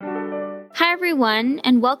Hi everyone,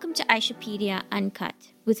 and welcome to Aishapedia Uncut.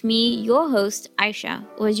 With me, your host, Aisha,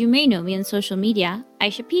 or as you may know me on social media,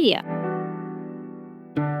 Aishapedia.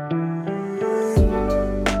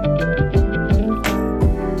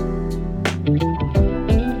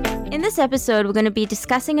 In this episode, we're going to be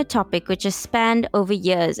discussing a topic which has spanned over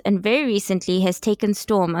years and very recently has taken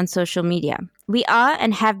storm on social media. We are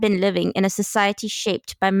and have been living in a society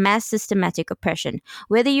shaped by mass systematic oppression,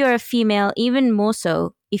 whether you're a female, even more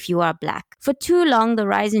so if you are Black. For too long, the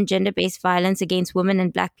rise in gender-based violence against women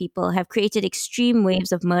and Black people have created extreme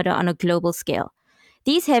waves of murder on a global scale.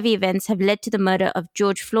 These heavy events have led to the murder of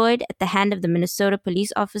George Floyd at the hand of the Minnesota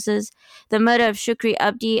police officers, the murder of Shukri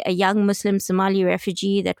Abdi, a young Muslim Somali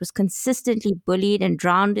refugee that was consistently bullied and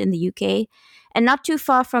drowned in the UK, and not too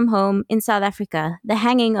far from home in South Africa, the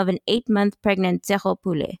hanging of an 8-month pregnant Tseho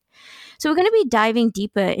Pule. So we're going to be diving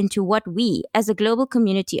deeper into what we, as a global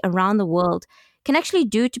community around the world, can actually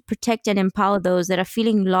do to protect and empower those that are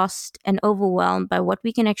feeling lost and overwhelmed by what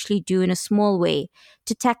we can actually do in a small way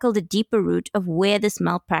to tackle the deeper root of where this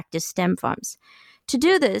malpractice stems from. To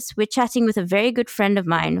do this, we're chatting with a very good friend of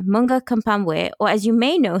mine, Munga Kampambwe, or as you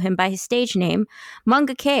may know him by his stage name,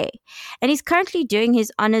 Munga K. And he's currently doing his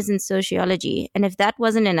honors in sociology. And if that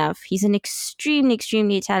wasn't enough, he's an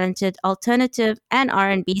extremely talented alternative and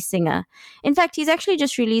R&B singer. In fact, he's actually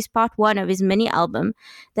just released part 1 of his mini album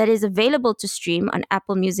that is available to stream on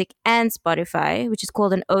Apple Music and Spotify, which is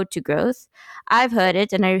called An Ode to Growth. I've heard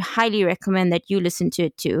it, and I highly recommend that you listen to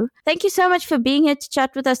it too. Thank you so much for being here to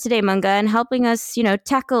chat with us today, Munga, and helping us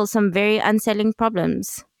tackle some very unsettling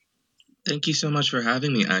problems. Thank you so much for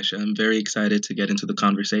having me, Aisha. I'm very excited to get into the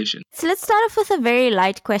conversation. So let's start off with a very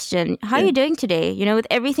light question. How are you doing today? With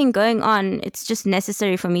everything going on, it's just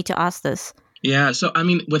necessary for me to ask this. Yeah, so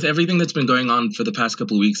with everything that's been going on for the past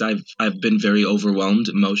couple of weeks, I've been very overwhelmed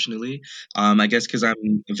emotionally. I guess because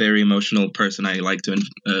I'm a very emotional person, I like to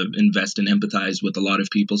invest and empathize with a lot of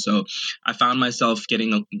people. So I found myself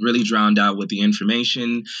getting really drowned out with the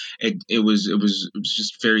information. It was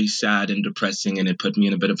just very sad and depressing, and it put me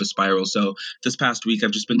in a bit of a spiral. So this past week,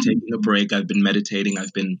 I've just been taking a break. I've been meditating.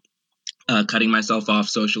 I've been cutting myself off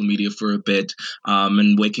social media for a bit,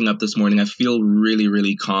 and waking up this morning, I feel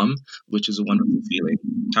really calm, which is a wonderful feeling.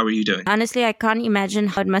 How are you doing? Honestly, I can't imagine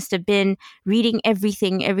how it must have been reading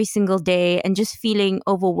everything every single day and just feeling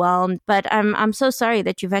overwhelmed. But I'm so sorry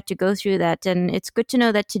that you've had to go through that. And it's good to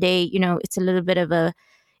know that today, it's a little bit of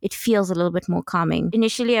it feels a little bit more calming.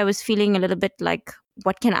 Initially, I was feeling a little bit like,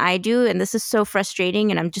 what can I do? And this is so frustrating,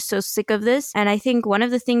 and I'm just so sick of this. And I think one of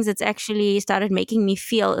the things that's actually started making me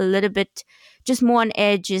feel a little bit just more on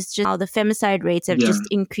edge is just how the femicide rates have just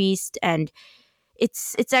increased. And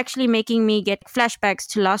it's actually making me get flashbacks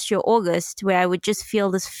to last year, August, where I would just feel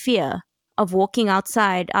this fear of walking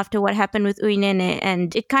outside after what happened with Uyinene.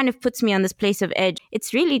 And it kind of puts me on this place of edge.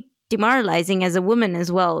 It's really demoralizing as a woman as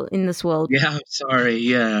well in this world. Yeah, I'm sorry.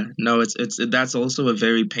 Yeah, no, it's that's also a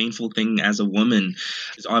very painful thing as a woman.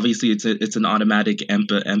 Obviously, it's an automatic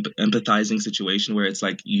empathizing situation where it's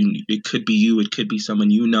like it could be you, it could be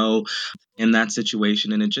someone in that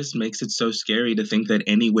situation, and it just makes it so scary to think that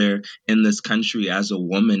anywhere in this country as a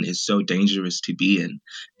woman is so dangerous to be in,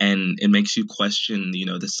 and it makes you question,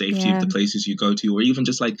 the safety of the places you go to, or even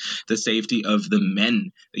just like the safety of the men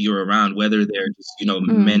that you're around, whether they're just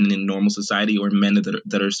men in normal society or men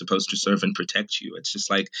that are supposed to serve and protect you. It's just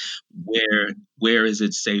like where is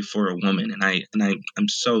it safe for a woman? And I'm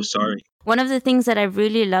so sorry. One of the things that I've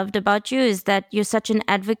really loved about you is that you're such an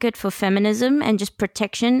advocate for feminism and just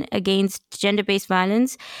protection against gender-based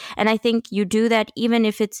violence. And I think you do that even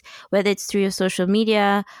if whether it's through your social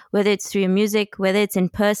media, whether it's through your music, whether it's in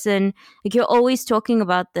person, like you're always talking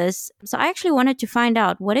about this. So I actually wanted to find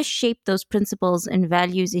out what has shaped those principles and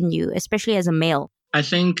values in you, especially as a male. I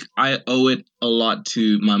think I owe it a lot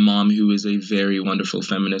to my mom, who is a very wonderful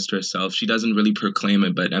feminist herself. She doesn't really proclaim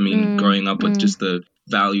it, but growing up with just the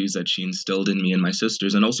values that she instilled in me and my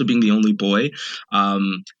sisters, and also being the only boy,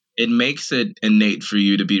 it makes it innate for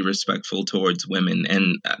you to be respectful towards women.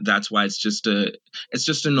 And that's why it's just a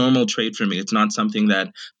normal trait for me. It's not something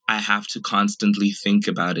that I have to constantly think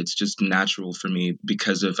about. It's just natural for me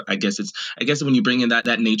because of, I guess when you bring in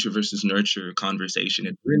that nature versus nurture conversation,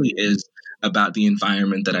 it really is about the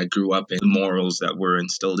environment that I grew up in, the morals that were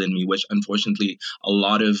instilled in me, which unfortunately a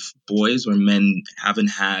lot of boys or men haven't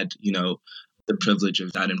had, the privilege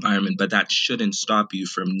of that environment. But that shouldn't stop you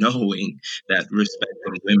from knowing that respect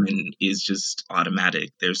for women is just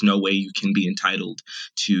automatic. There's no way you can be entitled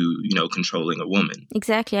to, controlling a woman.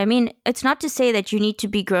 Exactly. I mean, it's not to say that you need to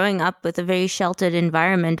be growing up with a very sheltered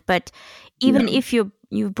environment, but even if you're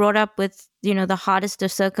brought up with, the hardest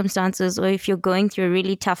of circumstances, or if you're going through a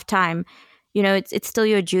really tough time, it's still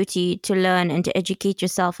your duty to learn and to educate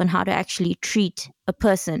yourself on how to actually treat a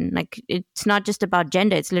person. Like, it's not just about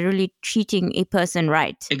gender, it's literally treating a person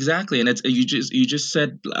right. Exactly, and it's you just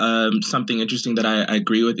said something interesting that I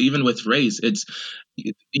agree with. Even with race, it's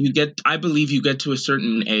you get, I believe you get to a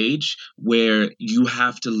certain age where you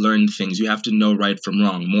have to learn things. You have to know right from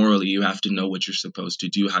wrong. Morally, you have to know what you're supposed to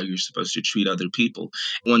do, how you're supposed to treat other people.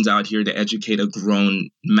 One's out here to educate a grown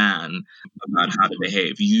man about how to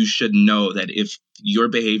behave. You should know that if your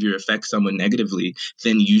behavior affects someone negatively,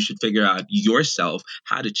 then you should figure out yourself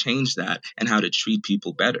how to change that and how to treat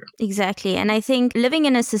people better. Exactly. And I think living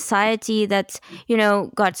in a society that's,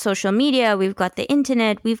 got social media, we've got the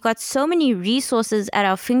internet, we've got so many resources at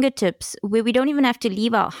our fingertips where we don't even have to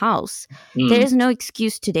leave our house. There is no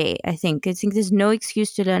excuse today, I think. I think there's no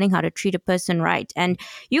excuse to learning how to treat a person right. And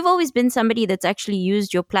you've always been somebody that's actually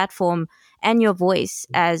used your platform and your voice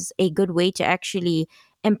as a good way to actually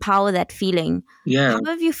empower that feeling. Yeah.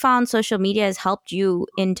 How have you found social media has helped you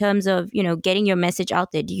in terms of, getting your message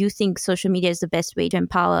out there? Do you think social media is the best way to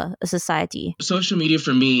empower a society? Social media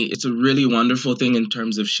for me, it's a really wonderful thing in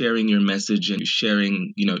terms of sharing your message and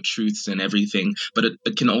sharing, truths and everything. But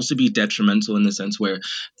it can also be detrimental in the sense where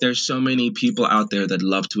there's so many people out there that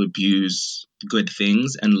love to abuse good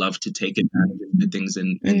things and love to take advantage of good things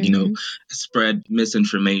and spread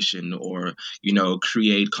misinformation or,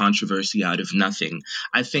 create controversy out of nothing.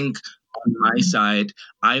 I think on my side,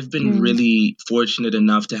 I've been really fortunate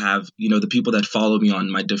enough to have, the people that follow me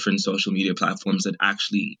on my different social media platforms that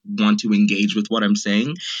actually want to engage with what I'm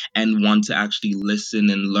saying and want to actually listen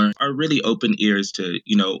and learn, are really open ears to,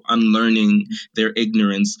 unlearning their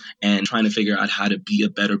ignorance and trying to figure out how to be a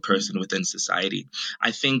better person within society.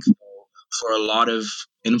 I think for a lot of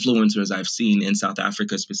influencers I've seen in South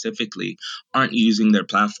Africa specifically aren't using their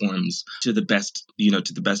platforms to the best,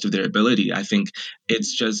 to the best of their ability. I think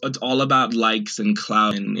it's all about likes and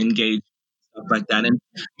clout and engagement, stuff like that. And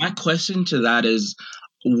my question to that is,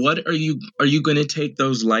 what are you going to take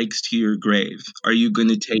those likes to your grave? Are you going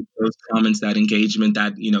to take those comments, that engagement,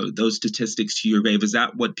 that, those statistics to your grave? Is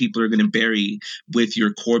that what people are going to bury with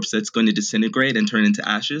your corpse that's going to disintegrate and turn into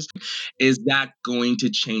ashes? Is that going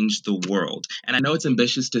to change the world? And I know it's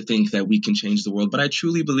ambitious to think that we can change the world, but I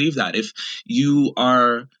truly believe that if you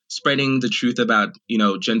are spreading the truth about,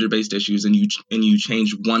 gender-based issues and you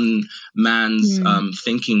change one man's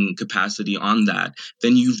thinking capacity on that,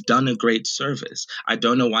 then you've done a great service. I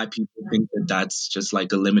don't know why people think that that's just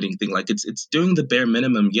like a limiting thing. Like it's doing the bare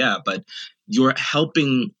minimum, yeah, but you're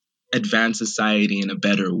helping advance society in a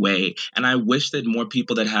better way. And I wish that more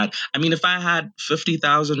people if I had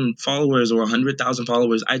 50,000 followers or 100,000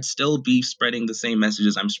 followers, I'd still be spreading the same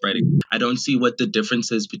messages I'm spreading. I don't see what the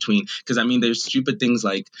difference is between, because there's stupid things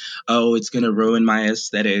like, oh, it's going to ruin my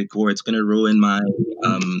aesthetic, or it's going to ruin my,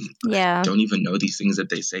 I don't even know these things that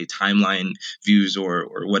they say, timeline views or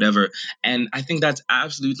whatever. And I think that's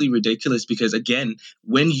absolutely ridiculous because, again,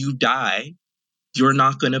 when you die, you're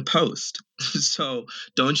not going to post. So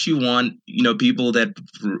don't you want, people that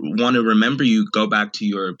want to remember you go back to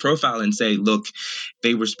your profile and say, look,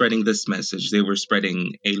 they were spreading this message. They were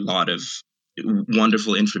spreading a lot of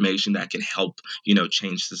wonderful information that can help,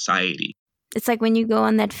 change society. It's like when you go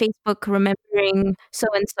on that Facebook remembering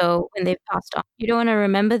so-and-so when they've passed on. You don't want to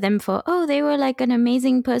remember them for, oh, they were like an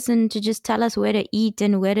amazing person to just tell us where to eat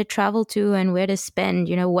and where to travel to and where to spend.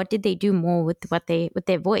 What did they do more with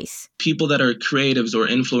their voice? People that are creatives or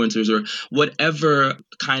influencers or whatever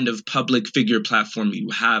kind of public figure platform you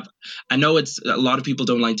have. I know a lot of people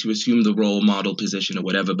don't like to assume the role model position or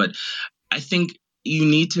whatever, but I think you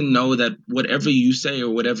need to know that whatever you say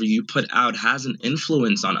or whatever you put out has an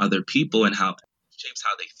influence on other people and how shapes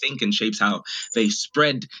how they think and shapes how they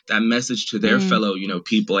spread that message to their fellow,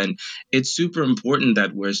 people. And it's super important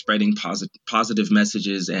that we're spreading positive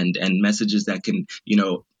messages and messages that can,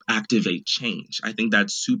 activate change. I think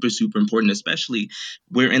that's super, super important, especially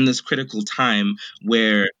we're in this critical time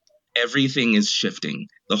where everything is shifting.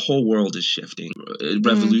 The whole world is shifting.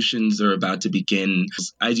 Revolutions are about to begin.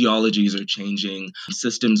 Ideologies are changing.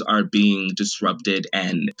 Systems are being disrupted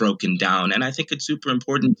and broken down. And I think it's super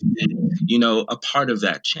important to be, a part of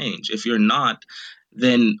that change. If you're not,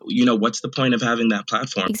 then, what's the point of having that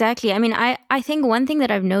platform? Exactly. I think one thing that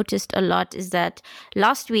I've noticed a lot is that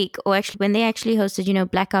last week, or actually when they actually hosted,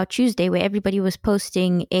 Blackout Tuesday, where everybody was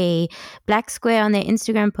posting a black square on their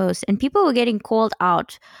Instagram post, and people were getting called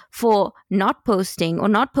out for not posting or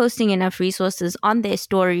not posting enough resources on their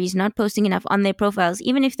stories, not posting enough on their profiles,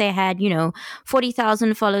 even if they had,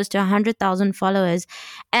 40,000 followers to 100,000 followers.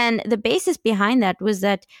 And the basis behind that was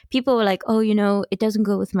that people were like, oh, it doesn't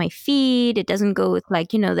go with my feed. It doesn't go with with like,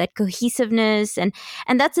 that cohesiveness. And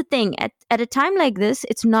that's the thing. At a time like this,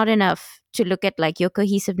 it's not enough to look at like your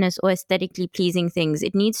cohesiveness or aesthetically pleasing things.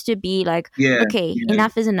 It needs to be like, Yeah, okay, yeah.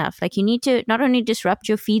 enough is enough. Like you need to not only disrupt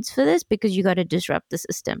your feeds for this, because you got to disrupt the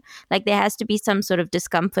system. Like there has to be some sort of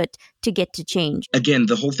discomfort to get to change. Again,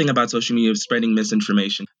 the whole thing about social media is spreading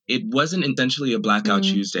misinformation. It wasn't intentionally a Blackout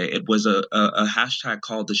Tuesday. It was a hashtag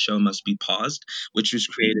called "The Show Must Be Paused," which was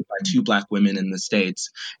created by two Black women in the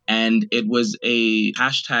States. And it was a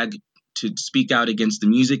hashtag to speak out against the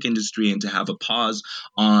music industry and to have a pause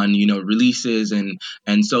on, releases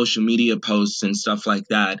and social media posts and stuff like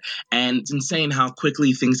that. And it's insane how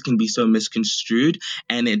quickly things can be so misconstrued.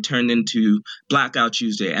 And it turned into Blackout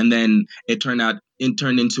Tuesday. And then it turned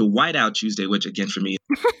into Whiteout Tuesday, which again for me,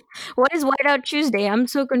 what is Whiteout Tuesday? I'm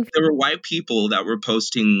so confused. there were white people that were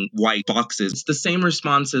posting white boxes. It's the same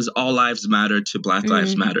response as All Lives Matter to Black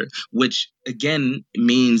Lives Matter, which again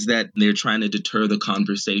means that they're trying to deter the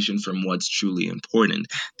conversation from what's truly important.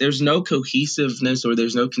 There's no cohesiveness or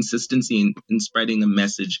there's no consistency in spreading a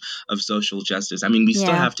message of social justice. I mean, we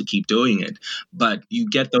still have to keep doing it, but you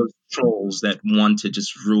get those trolls that want to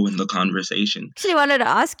just ruin the conversation. Actually, I wanted to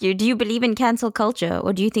ask you, do you believe in cancel culture,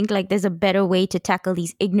 or do you think like there's a better way to tackle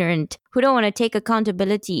these ignorant who don't want to take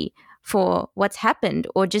accountability for what's happened,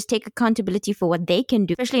 or just take accountability for what they can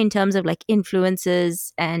do, especially in terms of like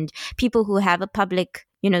influencers and people who have a public,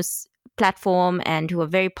 platform and who are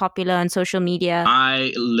very popular on social media?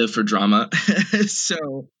 I live for drama.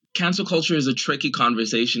 So cancel culture is a tricky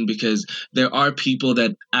conversation because there are people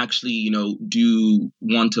that actually, do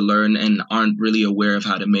want to learn and aren't really aware of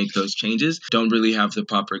how to make those changes, don't really have the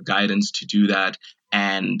proper guidance to do that,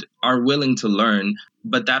 and are willing to learn.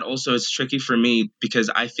 But that also is tricky for me because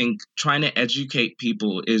I think trying to educate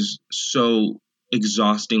people is so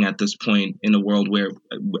exhausting at this point in a world where,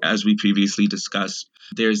 as we previously discussed,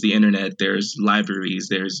 there's the internet, there's libraries,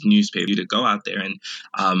 there's newspapers to go out there and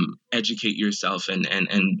educate yourself and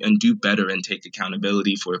do better and take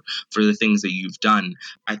accountability for the things that you've done.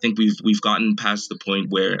 I think we've gotten past the point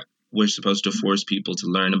where we're supposed to force people to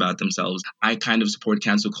learn about themselves. I kind of support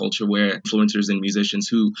cancel culture where influencers and musicians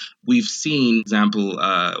who we've seen, example,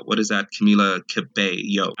 Camila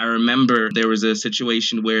Cabello. I remember there was a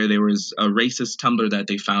situation where there was a racist Tumblr that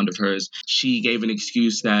they found of hers. She gave an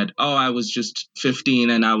excuse that, I was just 15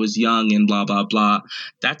 and I was young and blah, blah, blah.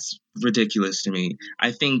 That's ridiculous to me.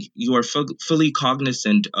 I think you are fully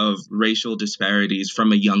cognizant of racial disparities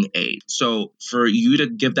from a young age. So for you to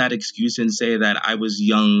give that excuse and say that I was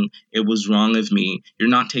young, it was wrong of me, you're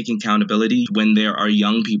not taking accountability when there are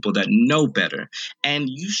young people that know better. And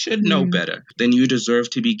you should know better. Then you deserve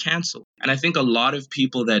to be canceled. And I think a lot of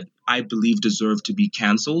people that I believe deserve to be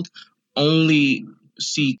canceled only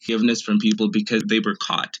seek forgiveness from people because they were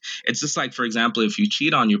caught. It's just like, for example, if you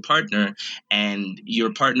cheat on your partner and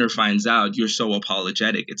your partner finds out, you're so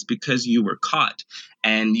apologetic. It's because you were caught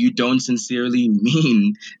and you don't sincerely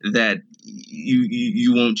mean that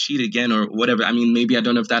you won't cheat again or whatever. I mean, maybe I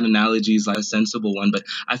don't know if that analogy is like a sensible one, but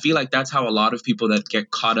I feel like that's how a lot of people that get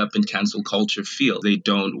caught up in cancel culture feel. They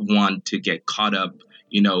don't want to get caught up,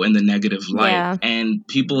 in the negative light. Yeah. And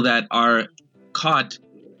people that are caught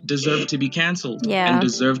deserve to be canceled and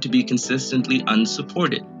deserve to be consistently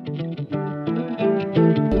unsupported.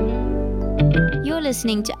 You're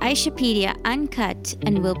listening to Aishapedia Uncut,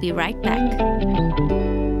 and we'll be right back.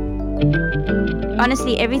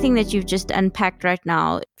 Honestly, everything that you've just unpacked right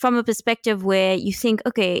now, from a perspective where you think,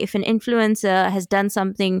 okay, if an influencer has done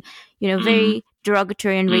something, very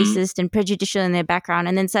derogatory and racist and prejudicial in their background,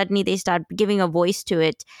 and then suddenly they start giving a voice to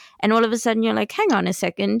it, and all of a sudden you're like, hang on a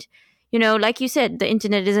second. Like you said, the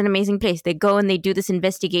internet is an amazing place. They go and they do this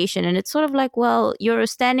investigation, and it's sort of like, well, you're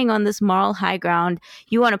standing on this moral high ground.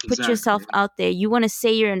 You want to put yourself out there. You want to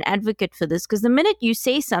say you're an advocate for this, because the minute you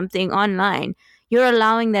say something online, you're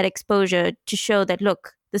allowing that exposure to show that,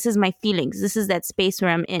 look, this is my feelings. This is that space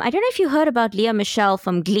where I'm in. I don't know if you heard about Lea Michele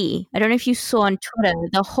from Glee. I don't know if you saw on Twitter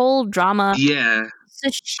the whole drama. Yeah. So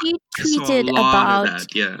she tweeted about,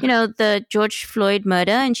 the George Floyd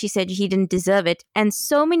murder, and she said he didn't deserve it. And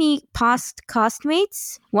so many past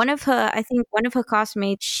castmates, one of her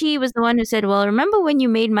castmates, she was the one who said, well, remember when you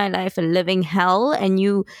made my life a living hell and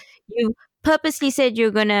you purposely said you're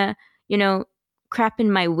going to, crap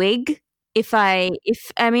in my wig?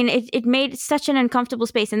 It made such an uncomfortable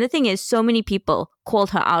space. And the thing is, so many people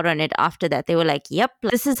called her out on it after that. They were like, yep,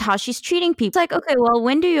 this is how she's treating people. It's like, okay, well,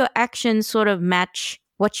 when do your actions sort of match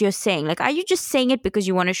what you're saying? Like, are you just saying it because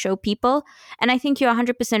you want to show people? And I think you're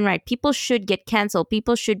 100% right. People should get canceled.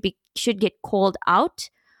 People should get called out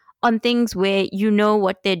on things where you know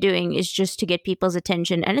what they're doing is just to get people's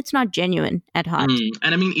attention and it's not genuine at heart.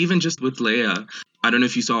 And I mean, even just with Leia, I don't know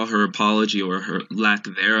if you saw her apology or her lack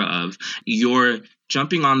thereof. You're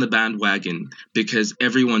jumping on the bandwagon because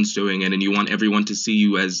everyone's doing it and you want everyone to see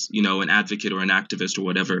you as, you know, an advocate or an activist or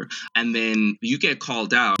whatever. And then you get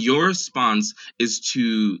called out. Your response is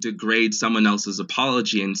to degrade someone else's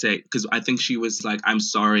apology and say, because I think she was like, I'm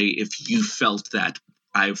sorry if you felt that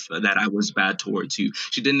I was bad towards you.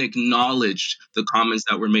 She didn't acknowledge the comments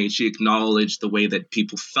that were made. She acknowledged the way that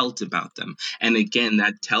people felt about them. And again,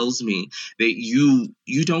 that tells me that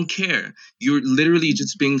you don't care. You're literally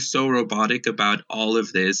just being so robotic about all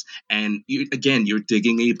of this. And you're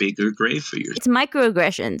digging a bigger grave for yourself. It's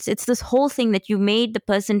microaggressions. It's this whole thing that you made the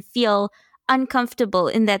person feel uncomfortable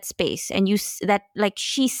in that space, and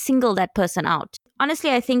she singled that person out.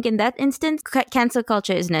 Honestly, I think in that instance, cancel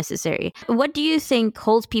culture is necessary. What do you think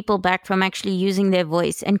holds people back from actually using their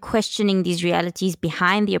voice and questioning these realities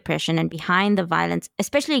behind the oppression and behind the violence,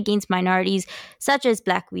 especially against minorities such as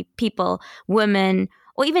Black people, women,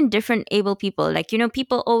 or even different able people? Like, you know,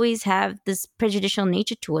 people always have this prejudicial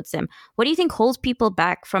nature towards them. What do you think holds people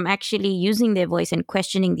back from actually using their voice and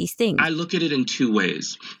questioning these things? I look at it in two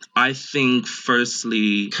ways. I think,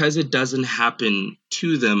 firstly, because it doesn't happen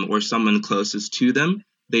to them or someone closest to them,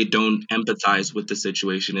 they don't empathize with the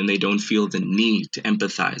situation and they don't feel the need to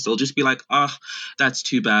empathize. They'll just be like, oh, that's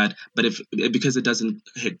too bad. But because it doesn't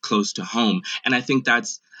hit close to home. And I think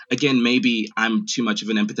that's, again, maybe I'm too much of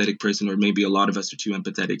an empathetic person, or maybe a lot of us are too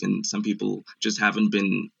empathetic and some people just haven't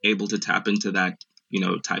been able to tap into that, you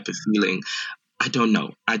know, type of feeling. I don't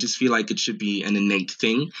know. I just feel like it should be an innate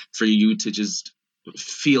thing for you to just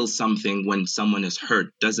feel something when someone is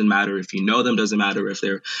hurt. Doesn't matter if you know them, doesn't matter if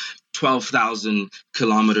they're 12,000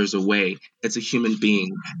 kilometers away. It's a human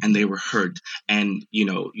being and they were hurt. And, you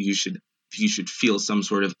know, you should feel some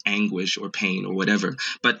sort of anguish or pain or whatever.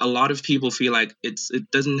 But a lot of people feel like it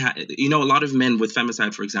doesn't a lot of men with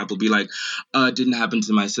femicide, for example, be like, it didn't happen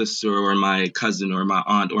to my sister or my cousin or my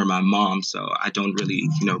aunt or my mom, so I don't really,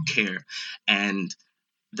 care. And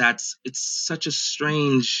it's such a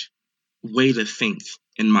strange way to think,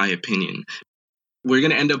 in my opinion. We're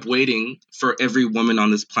going to end up waiting for every woman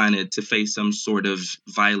on this planet to face some sort of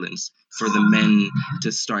violence, for the men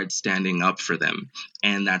to start standing up for them.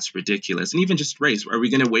 And that's ridiculous. And even just race. Are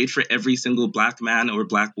we going to wait for every single Black man or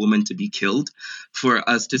Black woman to be killed for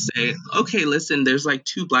us to say, okay, listen, there's like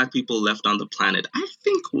 2 Black people left on the planet. I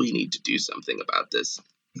think we need to do something about this.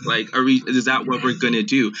 Like, is that what we're going to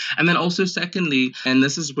do? And then also, secondly, and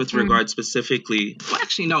this is with regard specifically, well,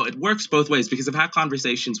 actually, no, it works both ways, because I've had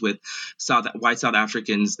conversations with white South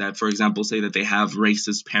Africans that, for example, say that they have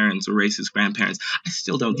racist parents or racist grandparents. I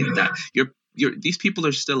still don't get that. These people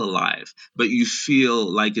are still alive, but you feel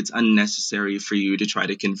like it's unnecessary for you to try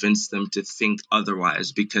to convince them to think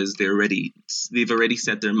otherwise, because they've already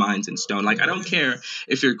set their minds in stone. Like, I don't care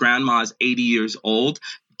if your grandma is 80 years old.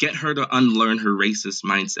 Get her to unlearn her racist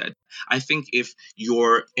mindset. I think if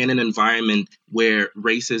you're in an environment where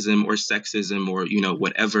racism or sexism or,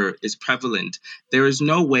 whatever is prevalent, there is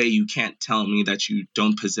no way you can't tell me that you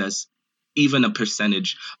don't possess even a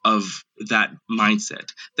percentage of that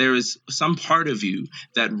mindset. There is some part of you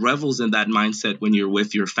that revels in that mindset when you're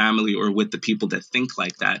with your family or with the people that think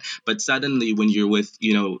like that. But suddenly when you're with,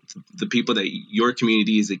 the people that your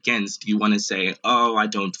community is against, you want to say, oh, I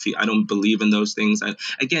don't believe in those things.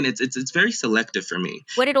 Again, it's very selective for me.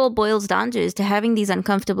 What it all boils down to is to having these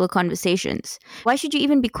uncomfortable conversations. Why should you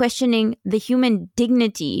even be questioning the human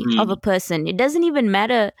dignity of a person? It doesn't even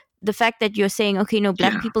matter the fact that you're saying, okay, no,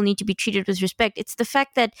 Black people need to be treated with respect. It's the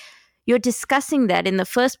fact that you're discussing that in the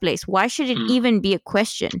first place. Why should it even be a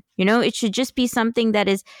question? It should just be something that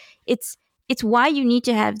is, it's why you need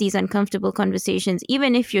to have these uncomfortable conversations,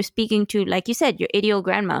 even if you're speaking to, like you said, your 80-year-old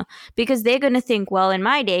grandma, because they're going to think, well, in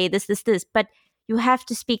my day, this, but you have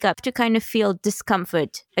to speak up to kind of feel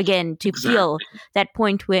discomfort again, to feel that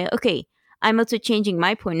point where, okay, I'm also changing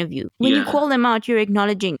my point of view. When you call them out, you're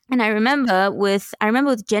acknowledging. And I remember with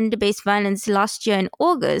gender-based violence last year in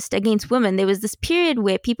August against women, there was this period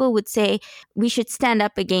where people would say, we should stand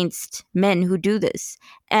up against men who do this.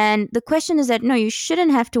 And the question is that, no, you shouldn't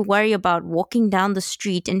have to worry about walking down the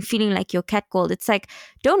street and feeling like you're catcalled. It's like,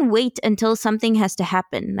 don't wait until something has to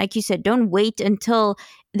happen. Like you said, don't wait until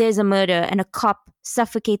there's a murder and a cop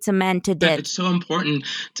suffocates a man to death. It's so important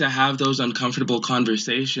to have those uncomfortable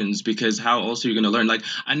conversations, because how else are you going to learn? Like,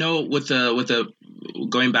 I know with the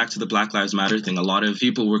going back to the Black Lives Matter thing, a lot of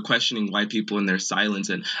people were questioning white people in their silence.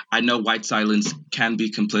 And I know white silence can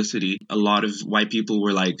be complicity. A lot of white people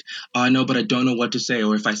were like, oh, I know, but I don't know what to say.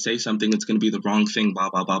 Or if I say something, it's going to be the wrong thing,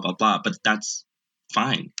 blah, blah, blah, blah, blah. But that's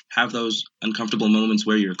fine. Have those uncomfortable moments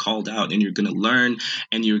where you're called out and you're going to learn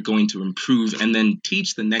and you're going to improve and then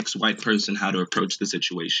teach the next white person how to approach the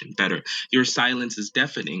situation better. Your silence is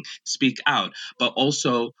deafening. Speak out. But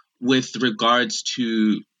also with regards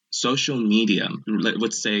to social media,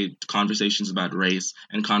 let's say conversations about race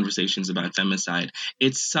and conversations about femicide,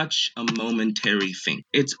 it's such a momentary thing.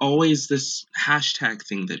 It's always this hashtag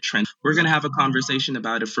thing that trends. We're going to have a conversation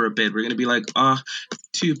about it for a bit. We're going to be like, oh,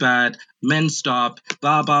 too bad, men stop,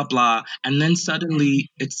 blah, blah, blah. And then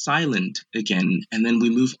suddenly it's silent again. And then we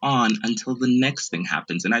move on until the next thing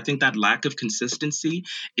happens. And I think that lack of consistency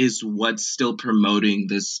is what's still promoting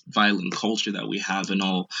this violent culture that we have in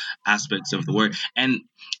all aspects of the world. And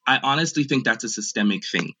I honestly think that's a systemic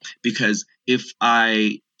thing, because if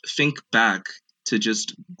I think back to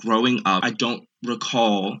just growing up, I don't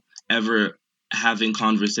recall ever having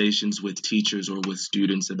conversations with teachers or with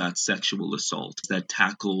students about sexual assault that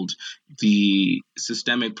tackled the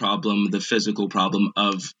systemic problem, the physical problem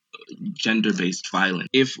of gender-based violence.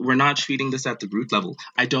 If we're not treating this at the root level,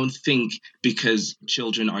 I don't think because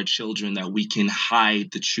children are children that we can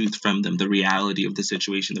hide the truth from them, the reality of the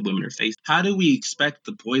situation that women are facing. How do we expect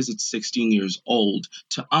the boys at 16 years old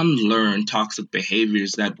to unlearn toxic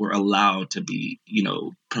behaviors that were allowed to be,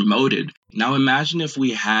 promoted? Now imagine if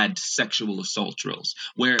we had sexual assault drills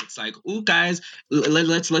where it's like, "Ooh, guys,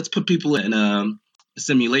 let's put people in a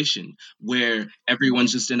simulation where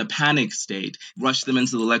everyone's just in a panic state, rush them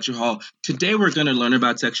into the lecture hall. Today we're going to learn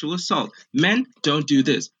about sexual assault. Men, don't do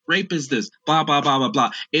this. Rape is this, blah, blah, blah, blah,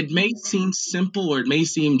 blah." It may seem simple or it may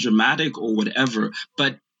seem dramatic or whatever,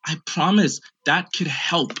 but I promise that could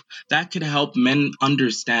help. That could help men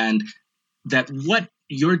understand that what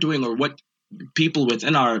you're doing or what people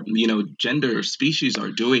within our, gender species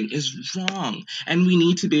are doing is wrong. And we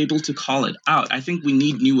need to be able to call it out. I think we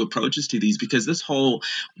need new approaches to these, because this whole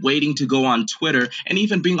waiting to go on Twitter, and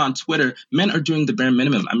even being on Twitter, men are doing the bare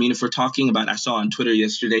minimum. I mean, if we're talking about, I saw on Twitter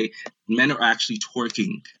yesterday, men are actually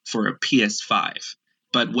twerking for a PS5.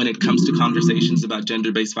 But when it comes to conversations about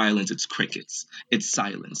gender-based violence, it's crickets. It's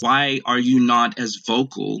silence. Why are you not as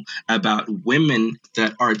vocal about women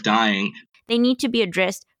that are dying? They need to be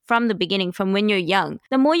addressed from the beginning, from when you're young.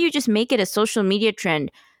 The more you just make it a social media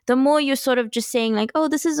trend, the more you're sort of just saying like, oh,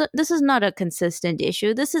 this is not a consistent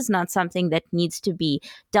issue. This is not something that needs to be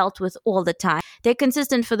dealt with all the time. They're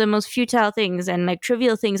consistent for the most futile things and like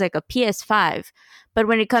trivial things like a PS5. But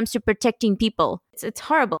when it comes to protecting people, it's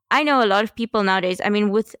horrible. I know a lot of people nowadays, I mean,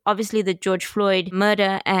 with obviously the George Floyd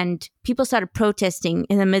murder, and people started protesting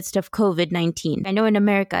in the midst of COVID-19. I know in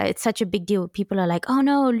America, it's such a big deal. People are like, oh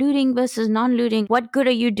no, looting versus non-looting. What good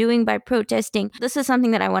are you doing by protesting? This is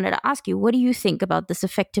something that I wanted to ask you. What do you think about this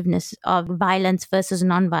effectiveness of violence versus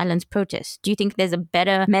non-violence protests? Do you think there's a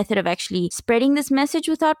better method of actually spreading this message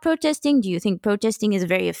without protesting? Do you think protesting is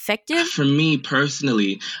very effective? For me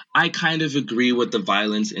personally, I kind of agree with the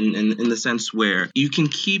violence in the sense where you can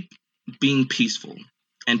keep being peaceful,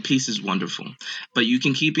 and peace is wonderful, but you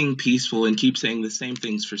can keep being peaceful and keep saying the same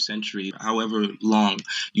things for centuries, however long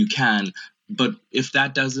you can. But if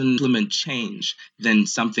that doesn't implement change, then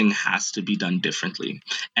something has to be done differently.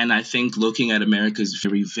 And I think looking at America's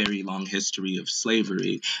very, very long history of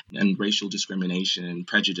slavery and racial discrimination and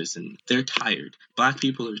prejudice, and they're tired. Black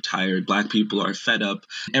people are tired. Black people are fed up.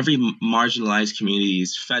 Every marginalized community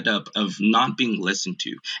is fed up of not being listened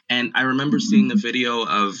to. And I remember seeing a video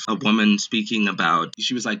of a woman speaking about,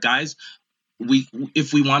 she was like, guys,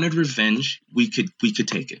 if we wanted revenge, we could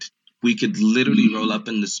take it. We could literally roll up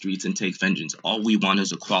in the streets and take vengeance. All we want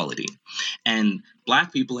is equality. And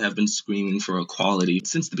Black people have been screaming for equality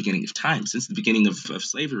since the beginning of time, since the beginning of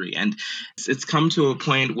slavery. And it's come to a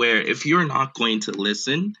point where if you're not going to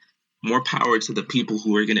listen, more power to the people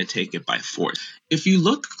who are going to take it by force. If you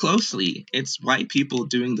look closely, it's white people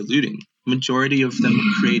doing the looting. Majority of them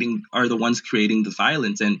are the ones creating the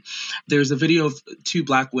violence. And there's a video of two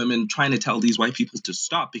Black women trying to tell these white people to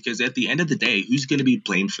stop, because at the end of the day, who's going to be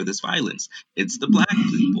blamed for this violence? It's the Black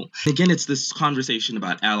people. Again, it's this conversation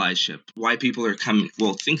about allyship. White people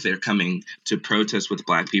think they're coming to protest with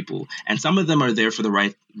Black people, and some of them are there for the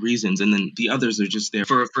right reasons, and then the others are just there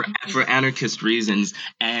for anarchist reasons.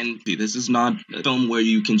 And this is not a film where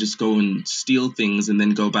you can just go and steal things and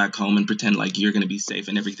then go back home and pretend like you're going to be safe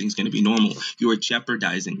and everything's going to be normal. You are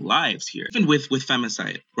jeopardizing lives here, even with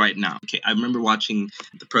femicide right now. Okay, I remember watching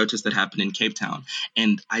the protest that happened in Cape Town,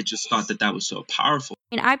 and I just thought that was so powerful.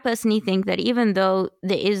 And I personally think that even though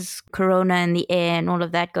there is corona in the air and all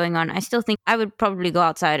of that going on, I still think I would probably go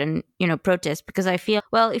outside and, protest, because I feel,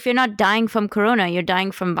 well, if you're not dying from corona, you're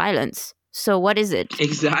dying from violence. So what is it?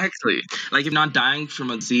 Exactly. Like, if not dying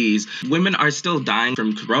from a disease, women are still dying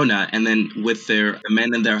from corona, and then with their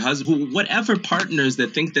men and their husbands, whatever partners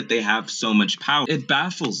that think that they have so much power. It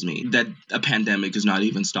baffles me that a pandemic is not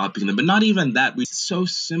even stopping them. But not even that. It's so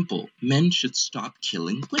simple. Men should stop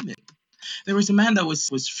killing women. There was a man that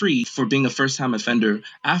was free for being a first-time offender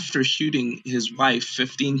after shooting his wife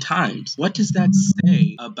 15 times. What does that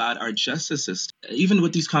say about our justice system? Even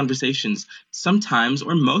with these conversations, sometimes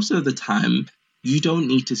or most of the time, you don't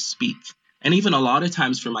need to speak. And even a lot of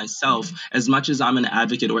times for myself, as much as I'm an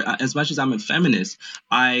advocate or as much as I'm a feminist,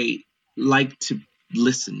 I like to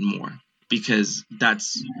listen more. Because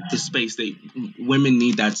that's the space women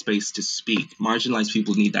need, that space to speak. Marginalized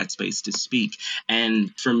people need that space to speak.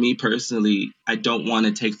 And for me personally, I don't want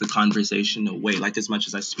to take the conversation away. Like, as much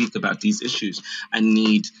as I speak about these issues, I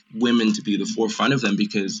need women to be the forefront of them,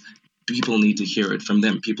 because people need to hear it from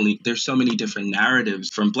them. There's so many different narratives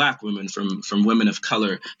from Black women, from women of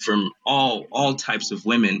color, from all types of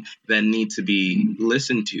women that need to be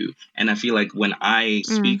listened to. And I feel like when I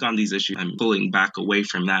speak on these issues, I'm pulling back away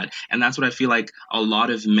from that. And that's what I feel like a lot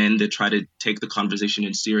of men that try to take the conversation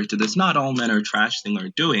and steer it to this "not all men are trash" thing are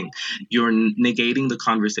doing. You're negating the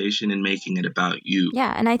conversation and making it about you.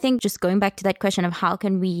 Yeah, and I think just going back to that question of how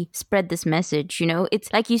can we spread this message,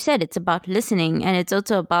 it's like you said, it's about listening, and it's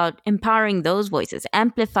also about empowering those voices,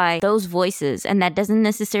 amplify those voices. And that doesn't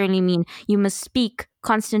necessarily mean you must speak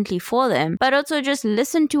constantly for them, but also just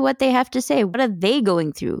listen to what they have to say. What are they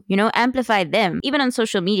going through? Amplify them. Even on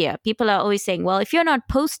social media, people are always saying, well, if you're not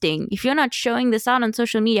posting, if you're not showing this out on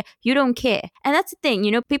social media, you don't care. And that's the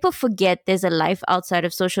thing, people forget there's a life outside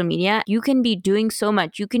of social media. You can be doing so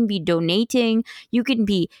much. You can be donating. You can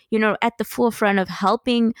be, at the forefront of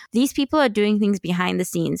helping. These people are doing things behind the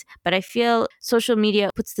scenes. But I feel social media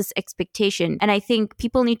puts this expectation. And I think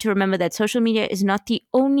people need to remember that social media is not the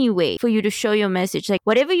only way for you to show your message. Like,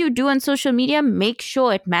 whatever you do on social media, make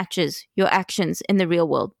sure it matches your actions in the real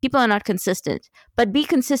world. People are not consistent, but be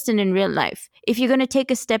consistent in real life. If you're going to take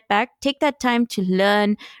a step back, take that time to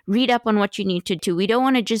learn, read up on what you need to do. We don't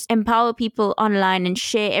want to just empower people online and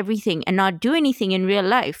share everything and not do anything in real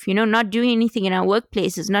life, not doing anything in our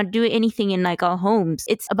workplaces, not doing anything in like our homes.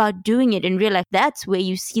 It's about doing it in real life. That's where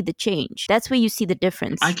you see the change. That's where you see the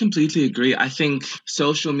difference. I completely agree. I think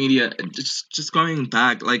social media, just going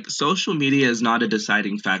back, like, social media is not a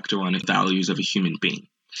deciding factor on the values of a human being.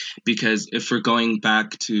 Because if we're going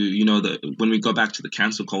back to, when we go back to the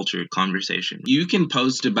cancel culture conversation, you can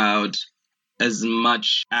post about as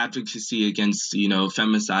much advocacy against,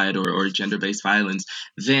 femicide or gender-based violence,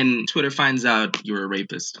 then Twitter finds out you're a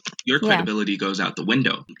rapist. Your credibility goes out the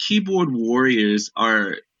window. Keyboard warriors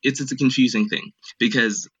are... It's a confusing thing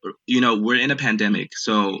because, we're in a pandemic.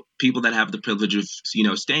 So people that have the privilege of,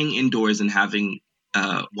 staying indoors and having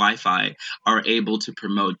Wi-Fi are able to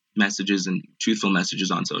promote messages and truthful messages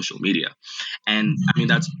on social media. And I mean,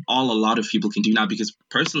 that's all a lot of people can do now, because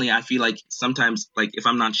personally, I feel like sometimes, like, if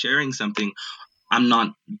I'm not sharing something, I'm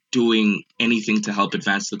not doing anything to help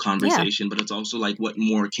advance the conversation, but it's also like, what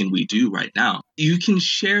more can we do right now? You can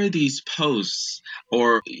share these posts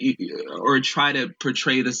or try to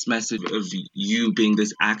portray this message of you being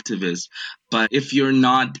this activist. But if you're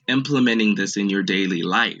not implementing this in your daily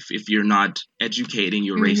life, if you're not educating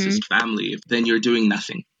your racist family, then you're doing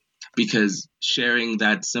nothing. Because sharing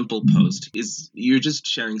that simple post you're just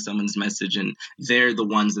sharing someone's message, and they're the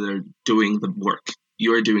ones that are doing the work.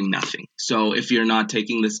 You're doing nothing. So if you're not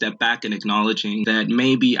taking the step back and acknowledging that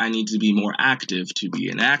maybe I need to be more active to be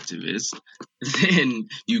an activist, then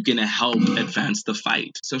you're going to help advance the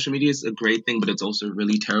fight. Social media is a great thing, but it's also a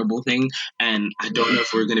really terrible thing. And I don't know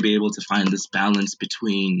if we're going to be able to find this balance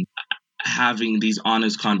between having these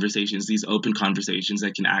honest conversations, these open conversations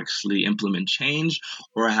that can actually implement change,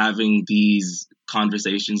 or having these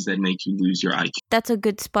conversations that make you lose your IQ. That's a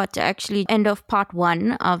good spot to actually end off part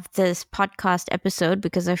 1 of this podcast episode,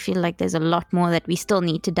 because I feel like there's a lot more that we still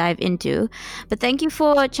need to dive into. But thank you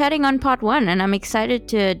for chatting on part 1, and I'm excited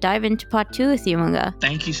to dive into part 2 with you, Munga.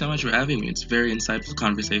 Thank you so much for having me. It's very insightful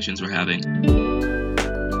conversations we're having.